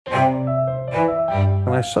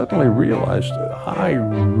I suddenly realized that I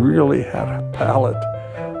really had a palate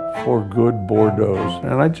for good Bordeaux.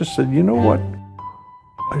 And I just said, you know what?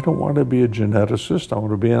 I don't want to be a geneticist, I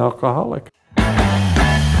want to be an alcoholic.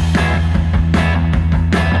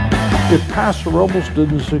 If Paso Robles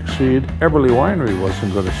didn't succeed, Eberly Winery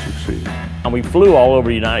wasn't going to succeed. And we flew all over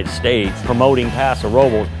the United States promoting Paso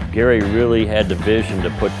Robles. Gary really had the vision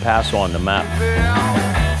to put Paso on the map.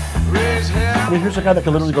 I mean, here's a guy that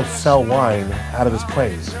can literally go sell wine out of his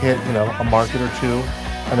place, hit, a market or two,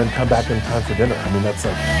 and then come back in time for dinner. I mean, that's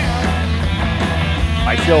like...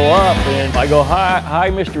 I show up and I go, hi,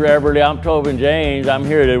 Mr. Eberly, I'm Tobin James. I'm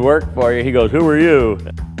here to work for you. He goes, who are you?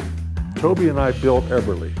 Toby and I built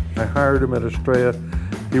Eberly. I hired him at Estrella.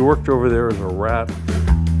 He worked over there as a rat.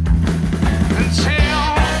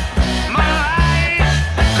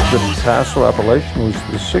 The Paso appellation was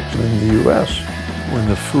the sixth in the U.S. When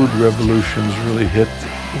the food revolutions really hit,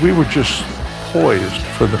 we were just poised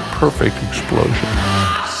for the perfect explosion.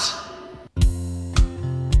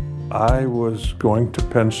 I was going to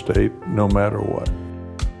Penn State no matter what.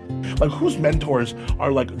 Like, whose mentors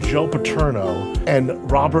are like Joe Paterno and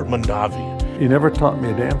Robert Mondavi? He never taught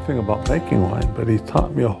me a damn thing about making wine, but he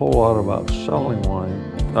taught me a whole lot about selling wine.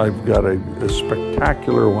 I've got a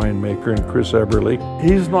spectacular winemaker in Chris Eberly.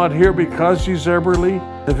 He's not here because he's Eberly.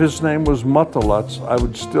 If his name was Mutalutz, I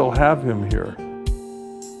would still have him here.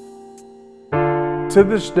 To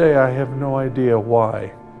this day, I have no idea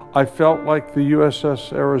why. I felt like the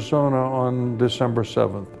USS Arizona on December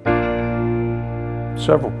 7th.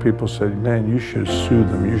 Several people said, man, you should sue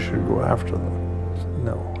them, you should go after them. I said,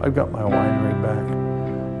 no, I've got my winery back.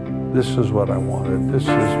 This is what I wanted, this is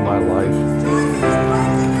my life.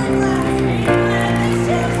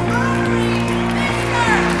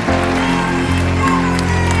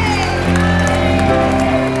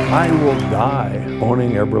 I will die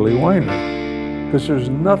owning Eberly Winery because there's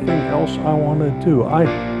nothing else I want to do.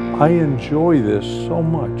 I enjoy this so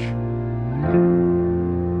much.